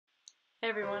Hey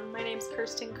everyone, my name's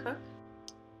Kirsten Cook.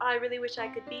 I really wish I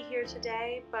could be here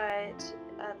today, but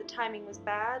the timing was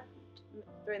bad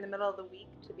during the middle of the week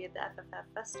to be at the FFF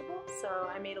festival, so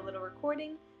I made a little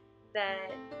recording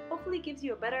that hopefully gives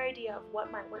you a better idea of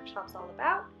what my workshop's all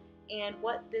about and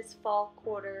what this fall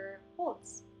quarter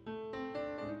holds.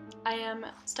 I am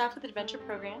staff with Adventure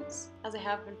Programs, as I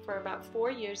have been for about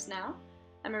 4 years now.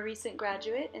 I'm a recent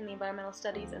graduate in the Environmental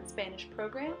Studies and Spanish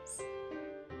programs.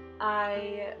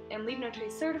 I am Leave No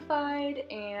Trace certified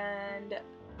and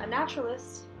a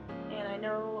naturalist, and I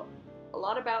know a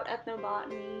lot about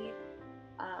ethnobotany,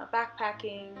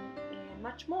 backpacking, and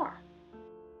much more.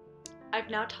 I've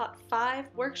now taught 5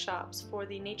 workshops for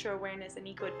the Nature Awareness and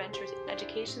Eco Adventures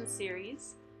Education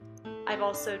series. I've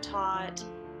also taught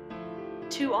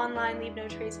 2 online Leave No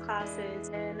Trace classes,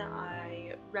 and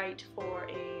I write for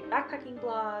a backpacking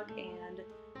blog, and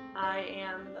I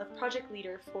am a project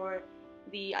leader for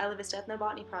the Isla Vista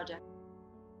Ethnobotany project.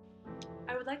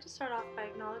 I would like to start off by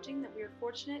acknowledging that we are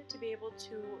fortunate to be able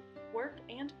to work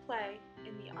and play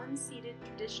in the unceded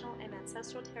traditional and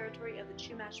ancestral territory of the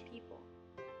Chumash people.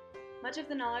 Much of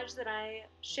the knowledge that I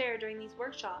share during these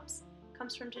workshops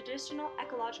comes from traditional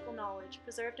ecological knowledge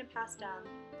preserved and passed down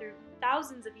through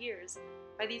thousands of years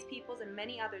by these peoples and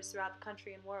many others throughout the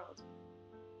country and world.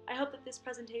 I hope that this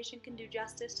presentation can do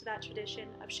justice to that tradition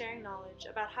of sharing knowledge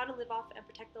about how to live off and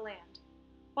protect the land,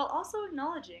 while also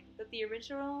acknowledging that the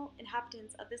original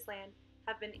inhabitants of this land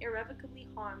have been irrevocably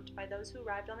harmed by those who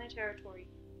arrived on their territory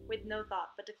with no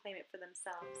thought but to claim it for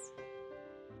themselves.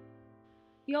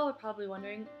 Y'all are probably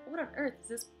wondering, what on earth is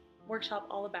this workshop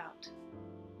all about?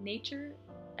 Nature,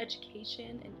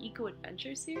 education, and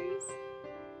eco-adventure series?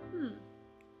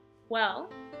 Well,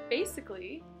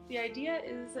 basically, the idea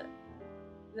is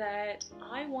that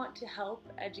I want to help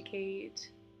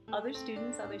educate other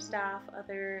students, other staff,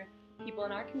 other people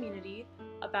in our community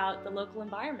about the local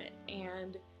environment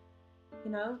and,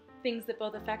 things that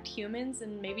both affect humans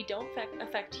and maybe don't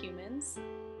affect humans,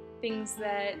 things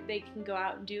that they can go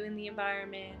out and do in the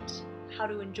environment, how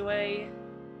to enjoy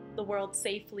the world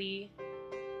safely,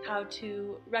 how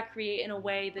to recreate in a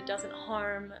way that doesn't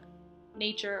harm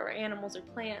nature or animals or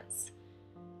plants.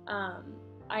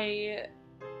 I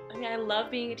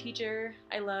love being a teacher.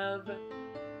 I love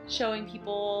showing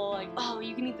people like, oh,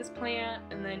 you can eat this plant,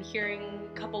 and then hearing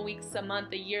a couple weeks, a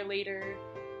month, a year later,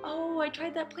 oh, I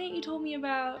tried that plant you told me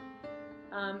about.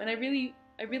 And I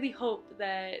really hope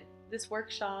that this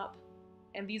workshop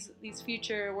and these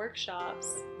future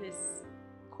workshops this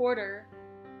quarter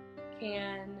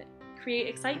can create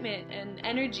excitement and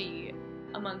energy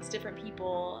amongst different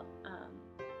people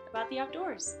about the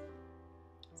outdoors,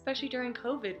 especially during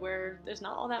COVID where there's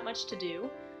not all that much to do.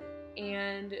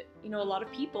 And, a lot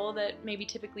of people that maybe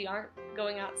typically aren't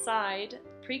going outside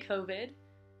pre-COVID,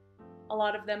 a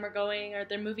lot of them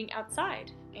they're moving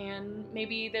outside, and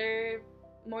maybe they're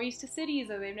more used to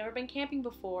cities or they've never been camping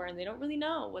before and they don't really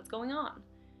know what's going on.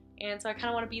 And so I kind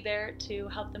of want to be there to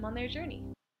help them on their journey.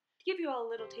 To give you all a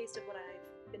little taste of what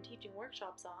I've been teaching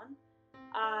workshops on,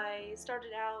 I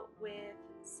started out with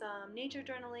some nature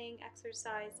journaling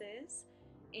exercises,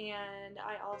 and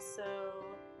I also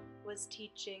was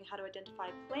teaching how to identify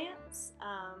plants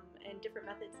and different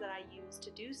methods that I use to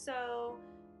do so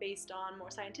based on more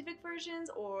scientific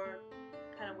versions or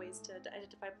kind of ways to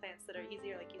identify plants that are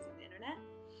easier, like using the internet.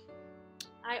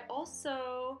 I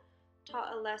also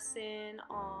taught a lesson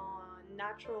on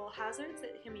natural hazards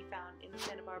that can be found in the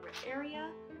Santa Barbara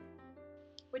area,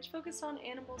 which focused on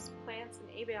animals, plants, and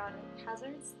abiotic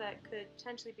hazards that could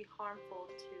potentially be harmful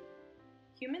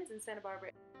to humans in Santa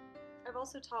Barbara. I've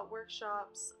also taught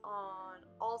workshops on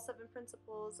all 7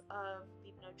 principles of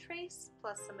Leave No Trace,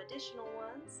 plus some additional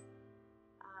ones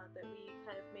that we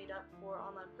kind of made up for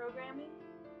online programming.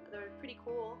 They're pretty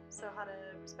cool. So how to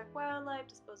respect wildlife,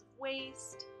 dispose of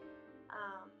waste,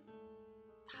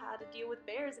 how to deal with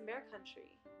bears in bear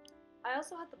country. I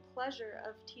also had the pleasure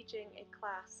of teaching a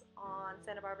class on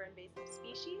Santa Barbara invasive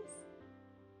species.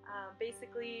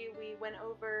 Basically, we went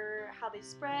over how they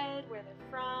spread, where they're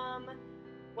from,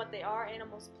 what they are,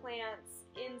 animals, plants,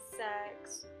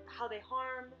 insects, how they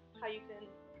harm, how you can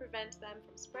prevent them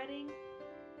from spreading,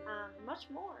 and much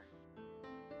more.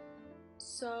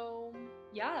 So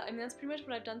yeah, that's pretty much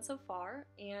what I've done so far,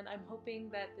 and I'm hoping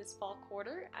that this fall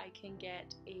quarter I can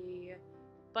get a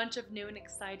bunch of new and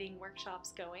exciting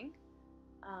workshops going.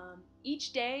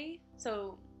 Each day,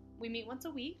 so we meet once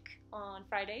a week on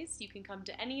Fridays. You can come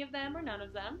to any of them or none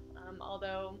of them,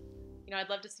 although I'd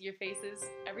love to see your faces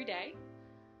every day.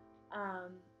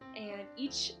 And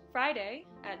each Friday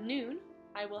at noon,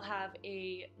 I will have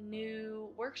a new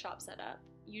workshop set up.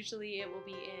 Usually it will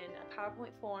be in a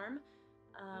PowerPoint form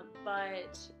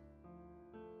but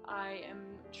I am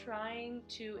trying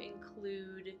to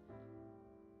include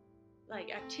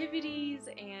like activities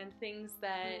and things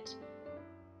that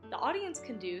the audience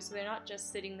can do, so they're not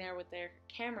just sitting there with their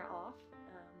camera off.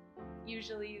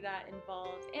 Usually that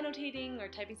involves annotating or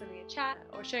typing something in chat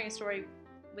or sharing a story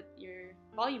with your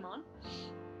volume on.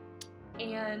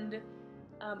 And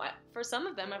for some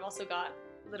of them, I've also got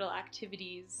little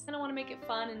activities. I want to make it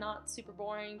fun and not super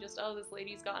boring, just, oh, this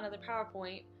lady's got another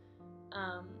PowerPoint.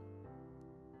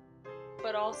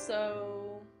 But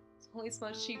also, there's only so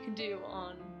much you can do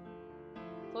on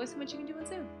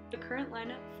Zoom. The current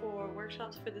lineup for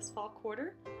workshops for this fall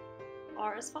quarter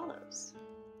are as follows.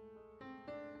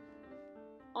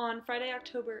 On Friday,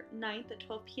 October 9th at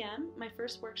 12 p.m., my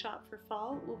first workshop for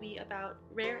fall will be about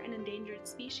rare and endangered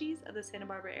species of the Santa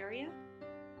Barbara area.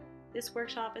 This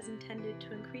workshop is intended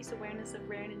to increase awareness of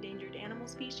rare and endangered animal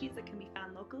species that can be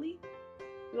found locally.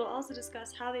 We will also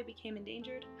discuss how they became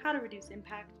endangered, how to reduce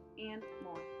impact, and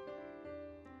more.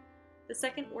 The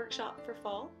second workshop for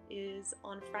fall is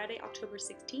on Friday, October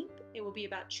 16th. It will be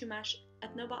about Chumash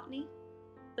ethnobotany.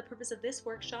 The purpose of this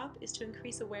workshop is to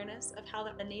increase awareness of how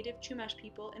the native Chumash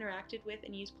people interacted with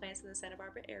and used plants in the Santa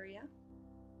Barbara area.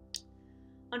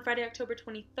 On Friday, October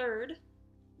 23rd,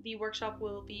 the workshop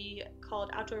will be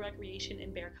called Outdoor Recreation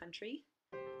in Bear Country.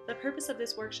 The purpose of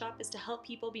this workshop is to help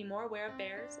people be more aware of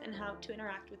bears and how to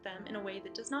interact with them in a way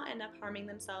that does not end up harming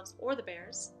themselves or the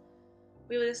bears.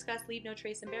 We will discuss Leave No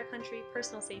Trace in Bear Country,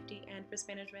 personal safety, and risk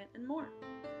management, and more.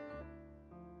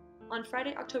 On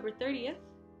Friday, October 30th,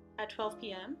 at 12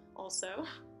 p.m. also,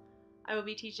 I will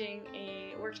be teaching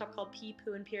a workshop called Pee,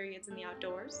 Poo, and Periods in the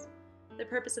Outdoors. The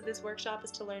purpose of this workshop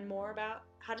is to learn more about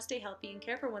how to stay healthy and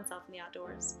care for oneself in the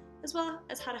outdoors, as well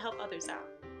as how to help others out.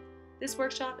 This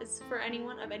workshop is for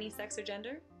anyone of any sex or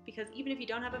gender, because even if you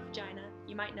don't have a vagina,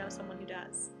 you might know someone who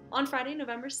does. On Friday,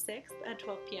 November 6th at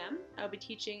 12 p.m., I will be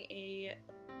teaching a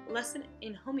lesson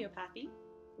in homeopathy.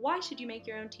 Why should you make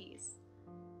your own teas?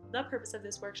 The purpose of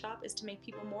this workshop is to make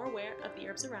people more aware of the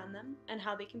herbs around them and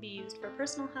how they can be used for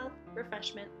personal health,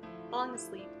 refreshment, falling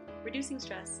asleep, reducing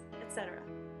stress, etc.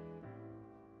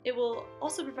 It will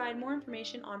also provide more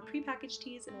information on prepackaged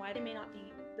teas and why they may not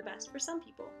be the best for some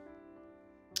people.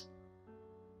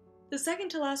 The second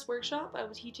to last workshop I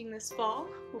will be teaching this fall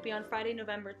will be on Friday,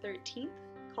 November 13th,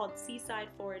 called Seaside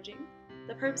Foraging.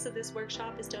 The purpose of this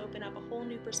workshop is to open up a whole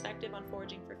new perspective on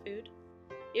foraging for food.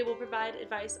 It will provide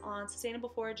advice on sustainable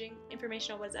foraging,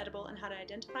 information on what is edible and how to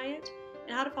identify it,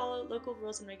 and how to follow local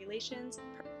rules and regulations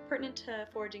pertinent to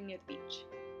foraging near the beach.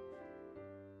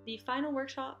 The final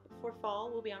workshop for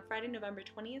fall will be on Friday, November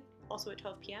 20th, also at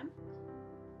 12 p.m.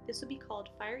 This will be called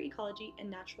Fire Ecology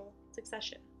and Natural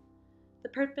Succession. The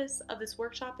purpose of this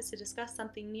workshop is to discuss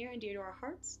something near and dear to our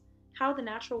hearts, how the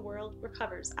natural world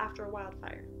recovers after a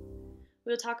wildfire.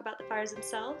 We will talk about the fires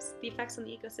themselves, the effects on the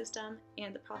ecosystem,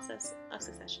 and the process of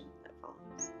succession that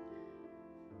follows.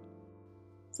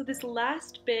 So this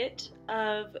last bit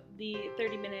of the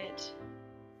 30-minute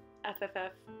FFF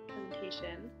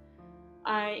presentation,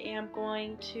 I am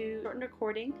going to shorten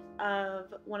recording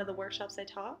of one of the workshops I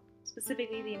taught,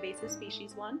 specifically the invasive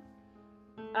species one,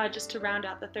 just to round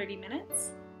out the 30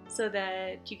 minutes so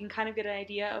that you can kind of get an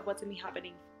idea of what's going to be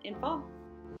happening in fall.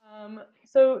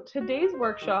 So today's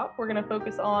workshop, we're going to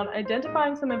focus on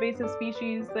identifying some invasive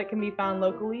species that can be found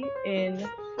locally in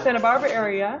Santa Barbara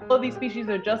area. All of these species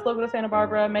are just local to Santa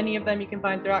Barbara. Many of them you can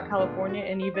find throughout California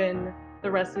and even the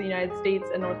rest of the United States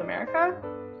and North America.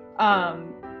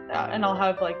 And I'll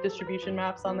have like distribution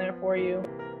maps on there for you.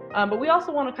 But we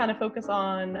also want to kind of focus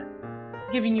on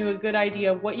giving you a good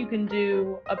idea of what you can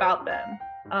do about them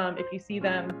if you see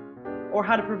them, or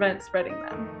how to prevent spreading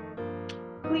them.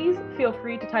 Please feel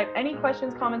free to type any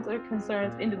questions, comments, or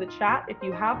concerns into the chat if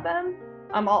you have them.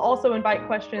 I'll also invite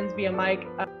questions via mic,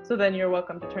 so then you're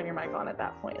welcome to turn your mic on at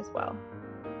that point as well.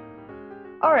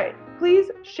 All right, please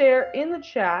share in the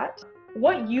chat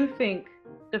what you think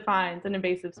defines an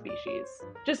invasive species.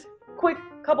 Just quick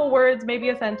couple words, maybe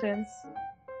a sentence.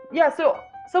 Yeah, so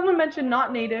someone mentioned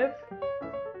not native,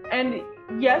 and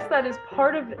yes, that is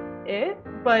part of it,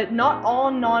 but not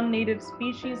all non-native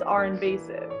species are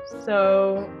invasive.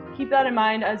 So keep that in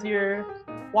mind as you're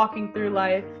walking through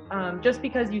life. Just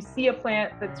because you see a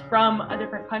plant that's from a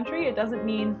different country, it doesn't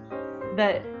mean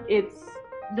that it's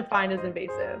defined as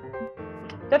invasive.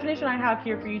 Definition I have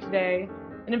here for you today: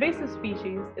 an invasive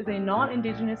species is a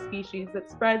non-indigenous species that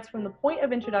spreads from the point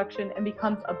of introduction and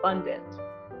becomes abundant.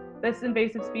 This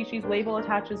invasive species label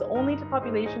attaches only to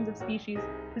populations of species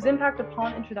whose impact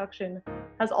upon introduction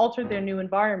has altered their new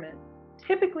environment,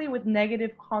 typically with negative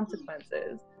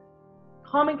consequences.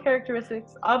 common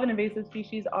characteristics of an invasive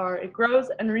species are it grows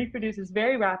and reproduces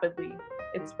very rapidly,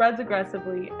 it spreads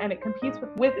aggressively, and it competes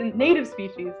with native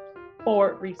species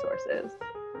for resources.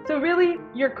 So really,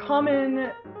 your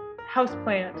common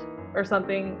houseplant or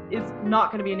something is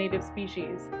not going to be a native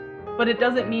species, but it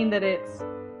doesn't mean that it's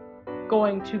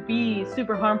going to be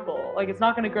super harmful. Like, it's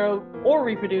not going to grow or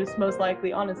reproduce, most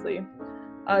likely, honestly.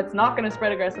 It's not going to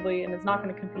spread aggressively, and it's not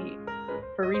going to compete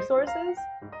for resources.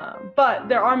 But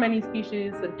there are many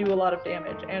species that do a lot of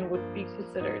damage and would be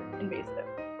considered invasive.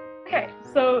 Okay,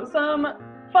 so some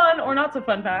fun or not so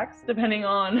fun facts, depending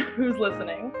on who's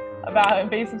listening, about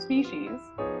invasive species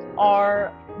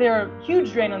are they're a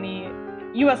huge drain on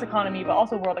the U.S. economy, but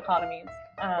also world economies.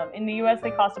 In the U.S.,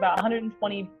 they cost about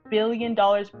 $120 billion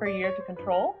per year to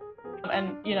control.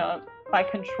 And, you know, by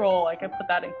control, like I put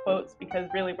that in quotes because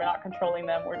really we're not controlling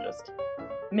them, we're just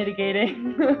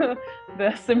mitigating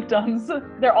the symptoms.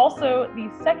 They're also the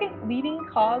second leading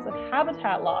cause of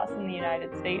habitat loss in the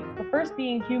United States, the first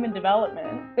being human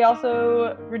development. They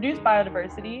also reduce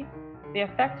biodiversity, they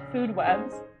affect food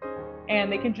webs, and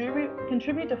they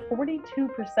contribute to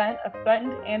 42% of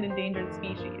threatened and endangered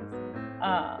species.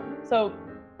 So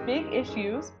big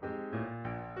issues.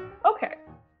 Okay,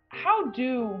 how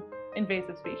do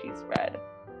invasive species spread?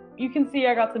 You can see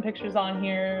I got some pictures on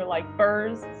here, like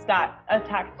burrs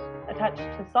attached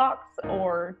to socks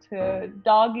or to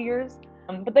dog ears.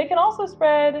 But they can also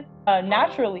spread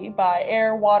naturally by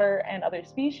air, water, and other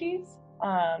species.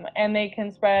 And they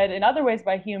can spread in other ways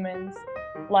by humans,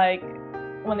 like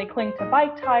when they cling to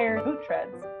bike tires, boot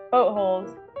treads, boat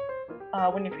holes.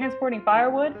 When you're transporting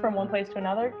firewood from one place to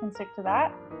another, it can stick to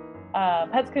that.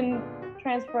 Pets can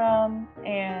transfer them,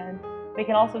 and they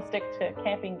can also stick to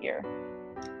camping gear.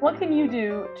 What can you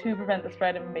do to prevent the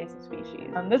spread of invasive species?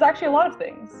 There's actually a lot of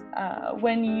things.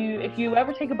 If you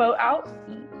ever take a boat out,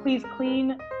 please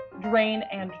clean, drain,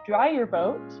 and dry your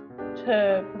boat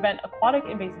to prevent aquatic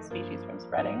invasive species from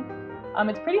spreading.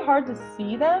 It's pretty hard to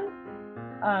see them,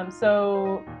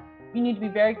 so you need to be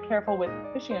very careful with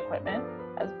fishing equipment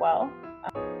as well.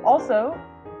 Also,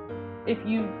 if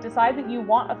you decide that you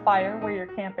want a fire where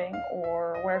you're camping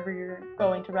or wherever you're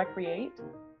going to recreate,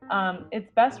 it's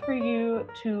best for you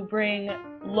to bring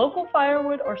local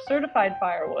firewood or certified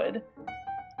firewood,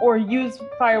 or use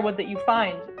firewood that you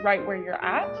find right where you're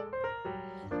at,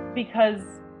 because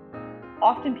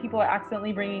often people are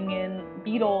accidentally bringing in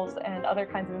beetles and other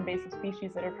kinds of invasive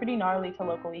species that are pretty gnarly to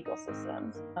local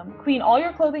ecosystems. Clean all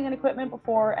your clothing and equipment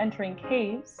before entering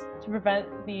caves to prevent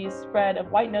the spread of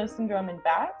white nose syndrome in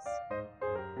bats.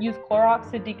 Use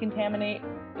Clorox to decontaminate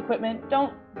equipment.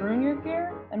 Don't ruin your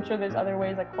gear. I'm sure there's other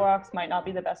ways, like Clorox might not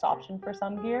be the best option for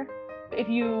some gear. If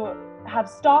you have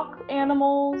stock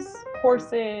animals,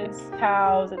 horses,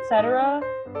 cows, etc.,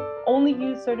 only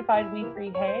use certified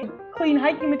weed-free hay. Clean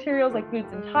hiking materials like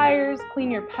boots and tires. Clean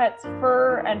your pet's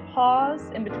fur and paws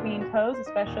in between toes,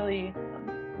 especially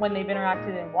when they've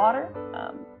interacted in water.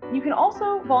 You can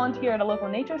also volunteer at a local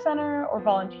nature center or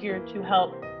volunteer to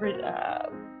help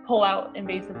pull out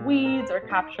invasive weeds or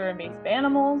capture invasive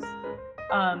animals.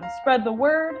 Spread the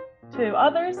word to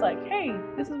others, like, hey,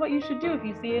 this is what you should do if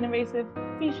you see an invasive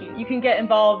species. You can get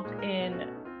involved in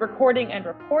recording and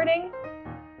reporting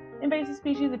invasive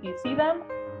species if you see them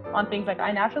on things like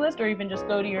iNaturalist, or even just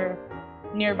go to your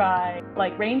nearby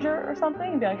like ranger or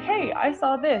something and be like, hey, I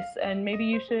saw this and maybe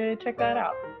you should check that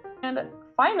out. And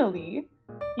finally,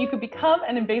 you could become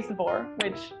an invasivore,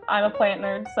 which I'm a plant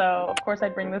nerd, so of course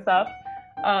I'd bring this up.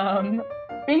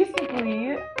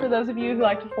 Basically, for those of you who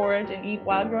like to forage and eat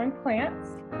wild-growing plants,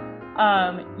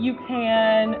 you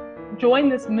can join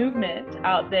this movement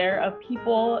out there of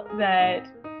people that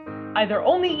either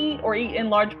only eat or eat in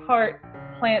large part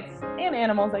plants and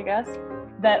animals, I guess,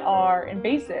 that are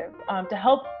invasive, to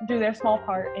help do their small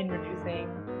part in reducing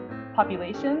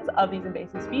populations of these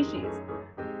invasive species.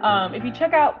 If you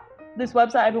check out this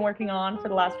website I've been working on for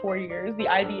the last 4 years, the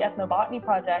IB Ethnobotany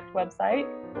Project website,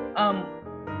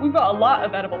 we've got a lot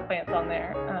of edible plants on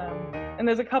there. And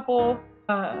there's a couple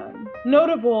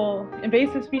notable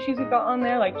invasive species we've got on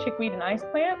there, like chickweed and ice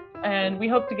plant, and we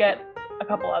hope to get a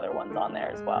couple other ones on there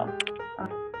as well.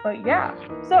 But yeah,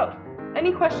 so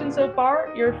any questions so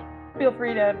far, feel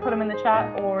free to put them in the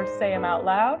chat or say them out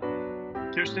loud.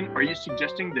 Kirsten, are you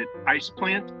suggesting that ice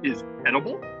plant is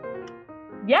edible?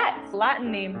 Yes,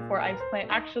 Latin name for ice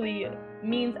plant actually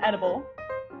means edible,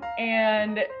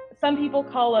 and some people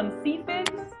call them sea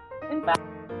figs, in fact,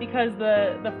 because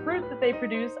the fruit that they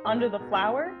produce under the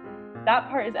flower, that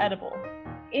part is edible.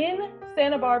 In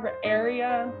Santa Barbara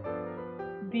area,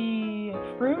 the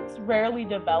fruits rarely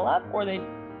develop, or they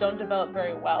don't develop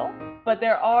very well. but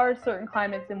there are certain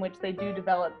climates in which they do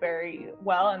develop very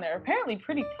well, and they're apparently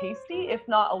pretty tasty, if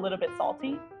not a little bit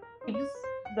salty.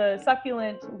 The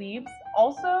succulent leaves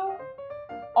also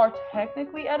are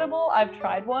technically edible. I've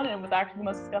tried one and it was actually the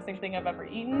most disgusting thing I've ever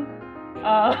eaten.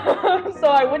 So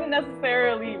I wouldn't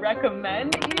necessarily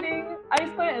recommend eating ice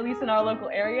plant, at least in our local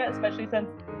area, especially since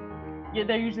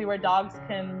they're usually where dogs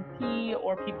can pee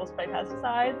or people spray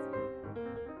pesticides.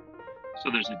 So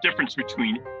there's a difference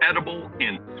between edible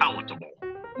and palatable.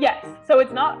 Yes, so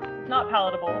it's not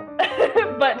palatable,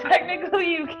 but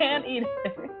technically you can eat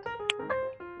it.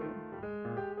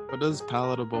 What does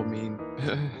palatable mean?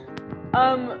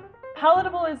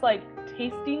 Palatable is like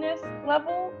tastiness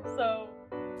level, so.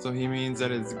 So he means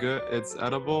that it's good, it's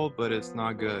edible, but it's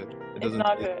not good. It's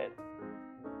not good.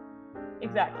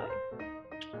 Exactly.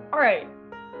 All right.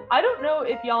 I don't know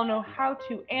if y'all know how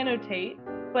to annotate,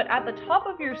 but at the top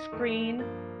of your screen,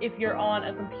 if you're on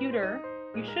a computer,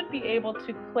 you should be able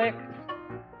to click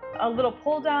a little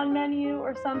pull-down menu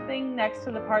or something next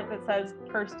to the part that says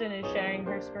Kirsten is sharing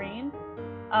her screen,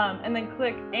 and then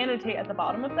click annotate at the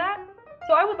bottom of that.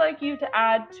 So I would like you to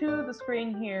add to the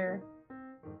screen here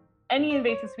any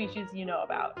invasive species you know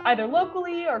about, either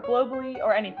locally or globally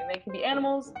or anything. They can be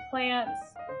animals,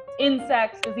 plants,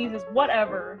 insects, diseases,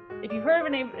 whatever. If you've heard of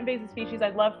an invasive species,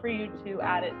 I'd love for you to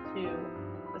add it to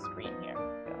the screen here.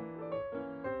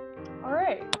 All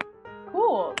right,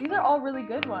 cool. These are all really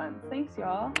good ones. Thanks,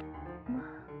 y'all.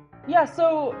 Yeah,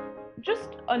 so just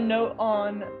a note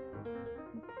on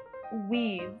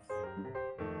weeds.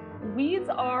 Weeds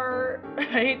are, I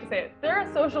hate to say it, they're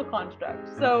a social construct.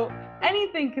 So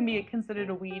anything can be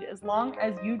considered a weed as long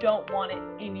as you don't want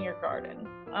it in your garden.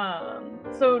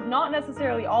 So not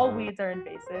necessarily all weeds are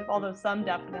invasive, although some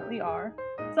definitely are.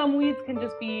 Some weeds can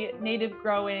just be native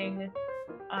growing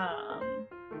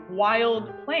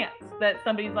wild plants that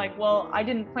somebody's like, well, I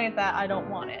didn't plant that, I don't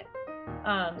want it.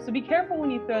 So be careful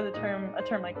when you throw a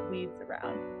term like weeds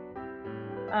around.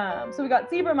 So we got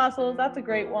zebra mussels, that's a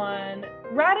great one.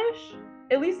 Radish,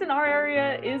 at least in our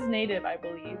area, is native, I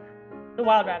believe. The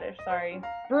wild radish, sorry.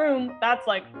 Broom, that's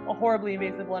like a horribly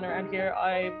invasive one around here.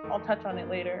 I'll touch on it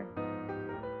later.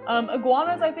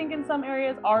 Iguanas, I think in some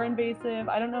areas are invasive.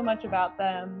 I don't know much about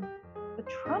them. The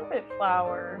trumpet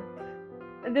flower,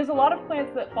 there's a lot of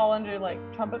plants that fall under like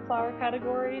trumpet flower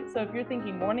category. So if you're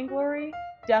thinking morning glory,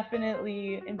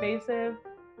 definitely invasive.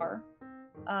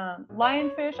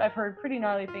 Lionfish, I've heard pretty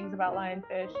gnarly things about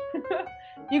lionfish.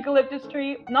 Eucalyptus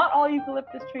tree, not all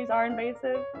eucalyptus trees are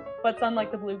invasive, but some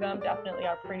like the blue gum definitely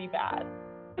are pretty bad.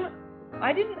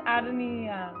 I didn't add any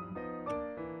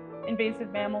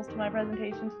invasive mammals to my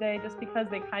presentation today just because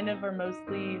they kind of are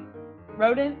mostly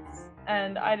rodents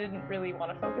and I didn't really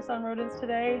want to focus on rodents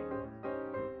today.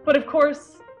 But of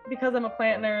course, because I'm a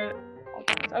plant nerd,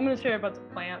 I'm going to share a bunch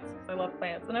of plants because I love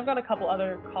plants, and I've got a couple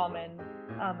other common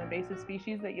invasive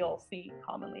species that you'll see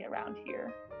commonly around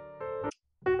here.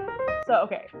 So,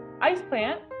 okay, ice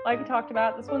plant, like we talked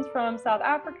about, this one's from South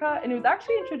Africa, and it was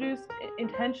actually introduced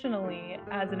intentionally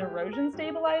as an erosion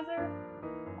stabilizer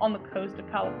on the coast of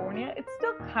California. It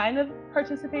still kind of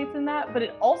participates in that, but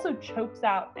it also chokes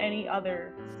out any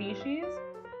other species.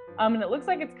 And it looks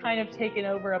like it's kind of taken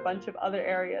over a bunch of other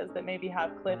areas that maybe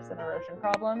have cliffs and erosion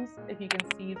problems, if you can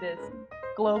see this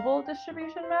global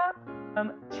distribution map.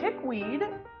 Chickweed,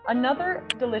 another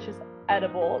delicious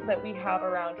edible that we have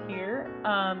around here,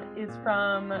 is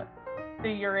from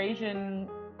the Eurasian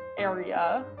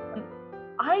area.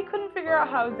 I couldn't figure out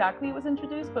how exactly it was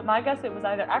introduced, but my guess it was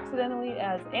either accidentally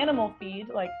as animal feed,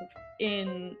 like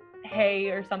in hay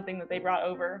or something that they brought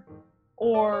over,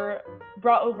 or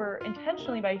brought over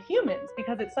intentionally by humans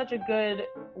because it's such a good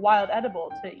wild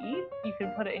edible to eat. You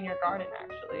can put it in your garden,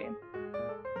 actually.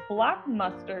 Black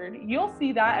mustard, you'll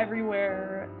see that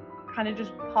everywhere, kind of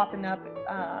just popping up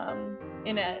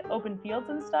in open fields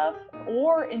and stuff,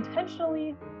 or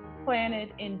intentionally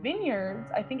planted in vineyards.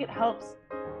 I think it helps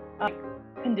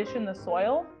condition the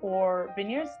soil for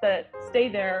vineyards that stay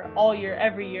there all year,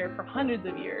 every year for hundreds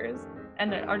of years,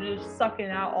 and that are just sucking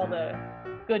out all the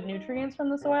good nutrients from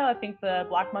the soil. I think the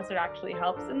black mustard actually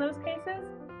helps in those cases.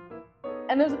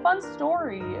 And there's a fun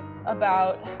story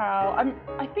about how,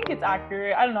 I think it's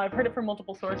accurate, I don't know, I've heard it from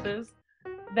multiple sources,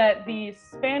 that the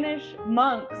Spanish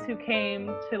monks who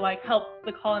came to like help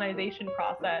the colonization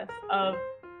process of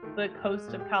the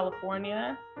coast of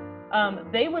California,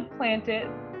 they would plant it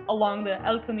along the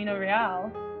El Camino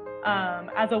Real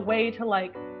as a way to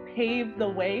like pave the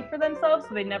way for themselves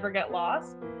so they never get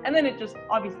lost. And then it just,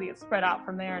 obviously it spread out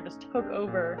from there and just took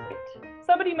over.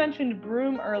 Somebody mentioned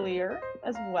broom earlier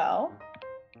as well.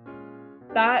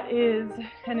 That is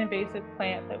an invasive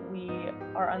plant that we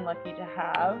are unlucky to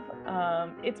have.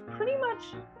 It's pretty much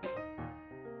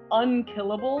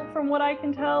unkillable from what I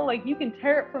can tell. Like, you can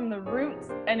tear it from the roots,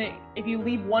 and if you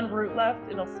leave one root left,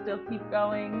 it'll still keep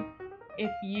going.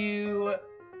 If you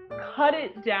cut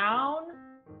it down,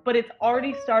 but it's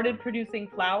already started producing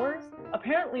flowers,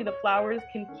 apparently the flowers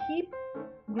can keep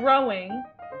growing,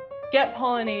 get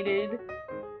pollinated,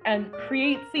 and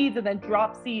create seeds, and then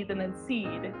drop seeds, and then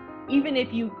seed, even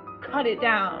if you cut it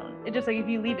down. It's just like if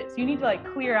you leave it. So you need to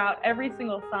like clear out every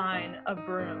single sign of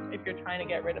broom if you're trying to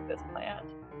get rid of this plant.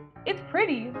 It's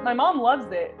pretty. My mom loves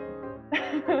it.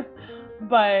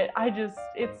 But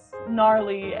it's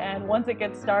gnarly, and once it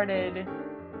gets started,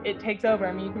 it takes over.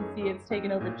 I mean, you can see it's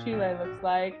taken over Chile, it looks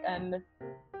like, and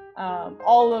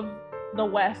all of the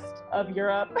west of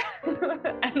Europe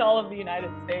and all of the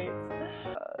United States.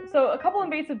 So a couple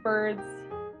invasive birds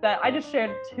that I just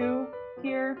shared 2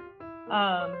 here,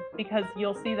 because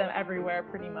you'll see them everywhere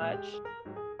pretty much.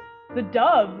 The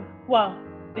dove, well,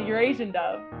 the Eurasian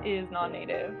dove is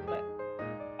non-native, but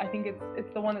I think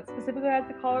it's the one that specifically has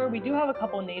the collar. We do have a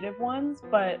couple native ones,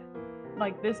 but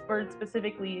like this bird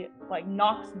specifically like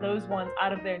knocks those ones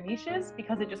out of their niches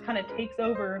because it just kind of takes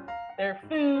over their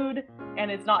food,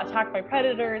 and it's not attacked by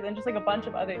predators, and just like a bunch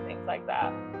of other things like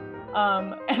that.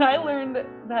 And I learned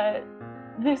that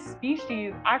this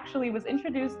species actually was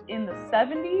introduced in the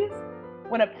 70s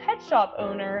when a pet shop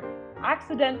owner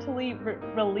accidentally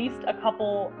released a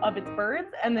couple of its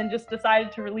birds and then just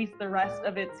decided to release the rest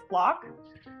of its flock.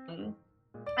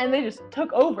 And they just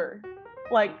took over.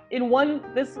 Like in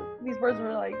these birds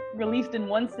were like released in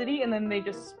one city, and then they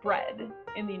just spread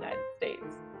in the United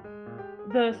States.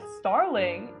 The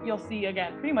starling, you'll see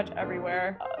again pretty much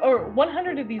everywhere.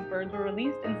 100 of these birds were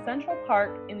released in Central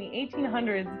Park in the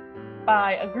 1800s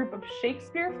by a group of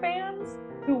Shakespeare fans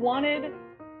who wanted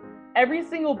every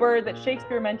single bird that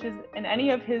Shakespeare mentions in any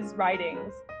of his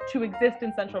writings to exist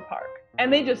in Central Park.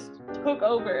 And they just took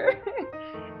over.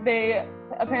 They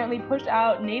apparently push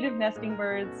out native nesting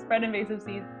birds, spread invasive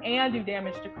seeds, and do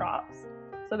damage to crops.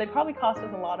 So they probably cost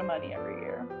us a lot of money every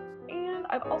year. And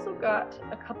I've also got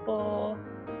a couple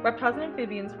reptiles and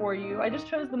amphibians for you. I just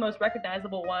chose the most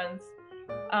recognizable ones.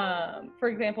 For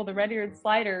example, the red-eared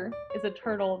slider is a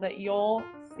turtle that you'll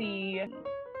see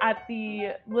at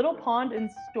the Little Pond and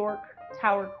Stork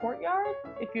Tower Courtyard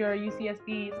if you're a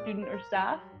UCSB student or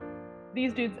staff.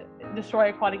 These dudes destroy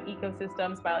aquatic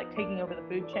ecosystems by like taking over the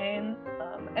food chain,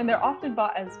 and they're often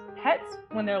bought as pets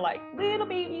when they're like little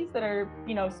babies that are,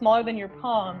 you know, smaller than your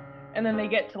palm, and then they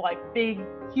get to like big,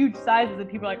 huge sizes, and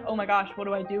people are like, oh my gosh, what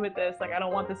do I do with this? Like, I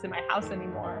don't want this in my house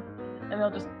anymore. And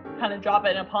they'll just kind of drop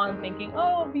it in a pond thinking,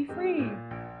 oh, be free.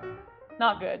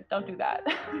 Not good. Don't do that.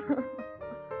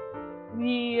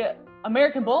 The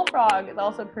American bullfrog is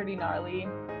also pretty gnarly.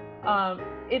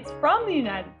 It's from the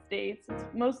United States. It's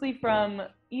mostly from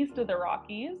east of the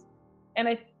Rockies. And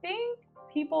I think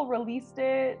people released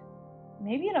it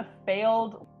maybe in a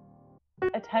failed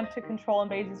attempt to control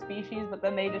invasive species, but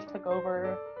then they just took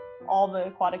over all the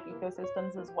aquatic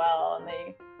ecosystems as well. And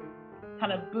they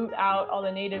kind of boot out all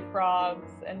the native frogs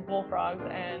and bullfrogs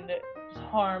and just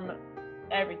harm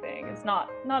everything. It's not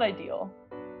ideal.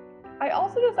 I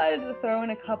also decided to throw in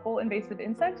a couple invasive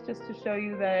insects just to show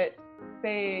you that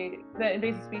the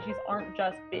invasive species aren't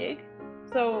just big.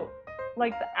 So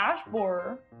like the ash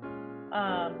borer,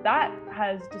 that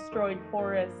has destroyed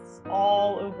forests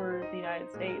all over the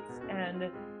United States, and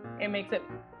it makes it,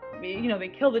 you know, they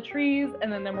kill the trees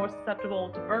and then they're more susceptible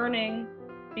to burning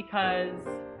because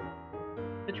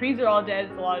the trees are all dead,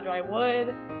 it's a lot of dry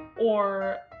wood,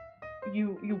 or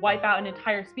you wipe out an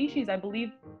entire species. I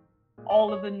believe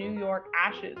all of the New York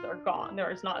ashes are gone.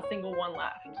 There is not a single one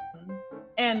left.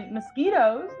 And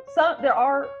mosquitoes, there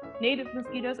are native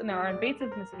mosquitoes and there are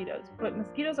invasive mosquitoes, but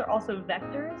mosquitoes are also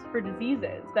vectors for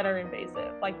diseases that are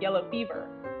invasive, like yellow fever.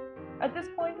 At this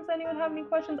point, does anyone have any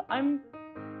questions? I'm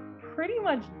pretty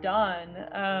much done.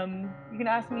 You can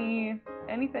ask me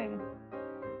anything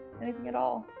at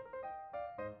all.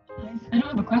 I don't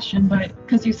have a question, but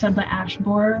because you said the ash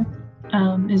borer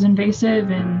is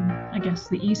invasive in, I guess,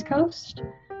 the East Coast,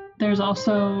 there's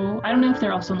also, I don't know if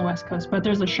they're also on the West Coast, but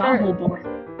there's a shawhole borer.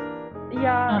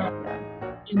 Yeah.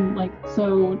 In like,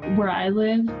 so where I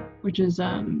live, which is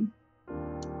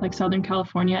like Southern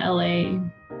California, LA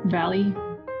Valley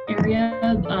area,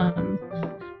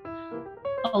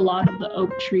 a lot of the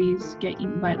oak trees get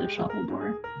eaten by the shawhole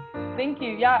borer. Thank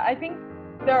you. Yeah, I think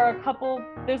there are a couple,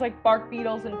 there's like bark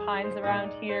beetles and pines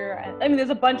around here. And I mean, there's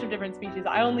a bunch of different species.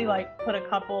 I only like put a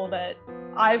couple that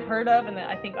I've heard of and that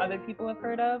I think other people have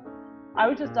heard of. I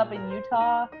was just up in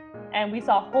Utah and we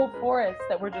saw whole forests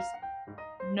that were just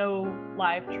no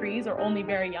live trees or only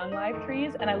very young live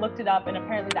trees. And I looked it up, and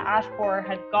apparently the ash borer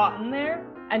had gotten there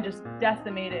and just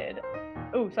decimated.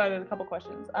 Oh, sorry, there's a couple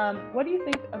questions. What do you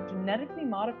think of genetically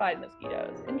modified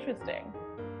mosquitoes? Interesting.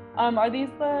 Are these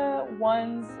the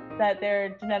ones that they're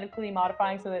genetically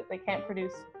modifying so that they can't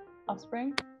produce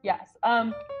offspring? Yes.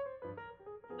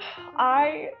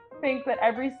 I think that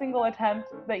every single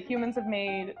attempt that humans have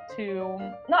made to,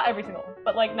 not every single,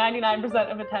 but like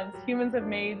 99% of attempts humans have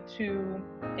made to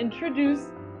introduce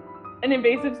an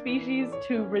invasive species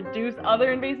to reduce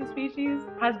other invasive species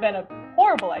has been a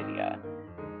horrible idea.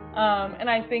 And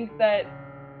I think that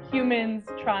humans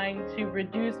trying to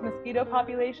reduce mosquito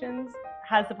populations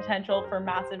has the potential for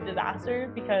massive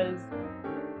disaster, because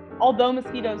although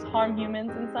mosquitoes harm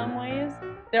humans in some ways,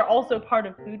 they're also part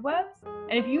of food webs.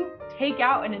 And if you take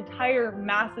out an entire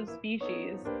massive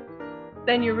species,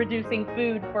 then you're reducing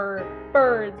food for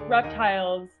birds,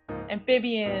 reptiles,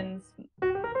 amphibians,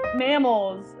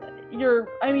 mammals. You've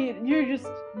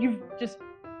just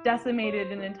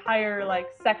decimated an entire like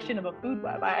section of a food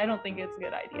web. I don't think it's a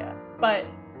good idea, but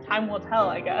time will tell,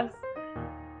 I guess.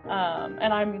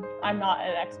 And I'm not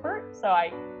an expert,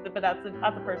 but that's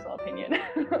a personal opinion.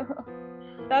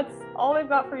 That's all I've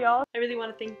got for y'all. I really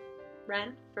want to thank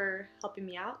Ren for helping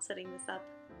me out setting this up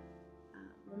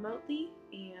remotely,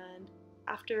 and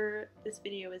after this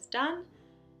video is done,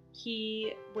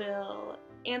 he will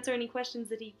answer any questions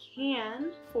that he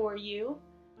can for you,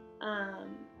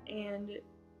 and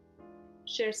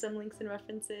share some links and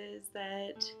references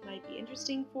that might be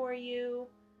interesting for you.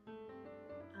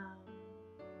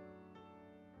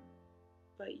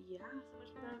 But yeah, so much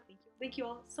for that. Thank you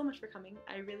all so much for coming.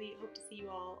 I really hope to see you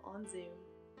all on Zoom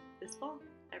this fall,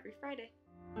 every Friday.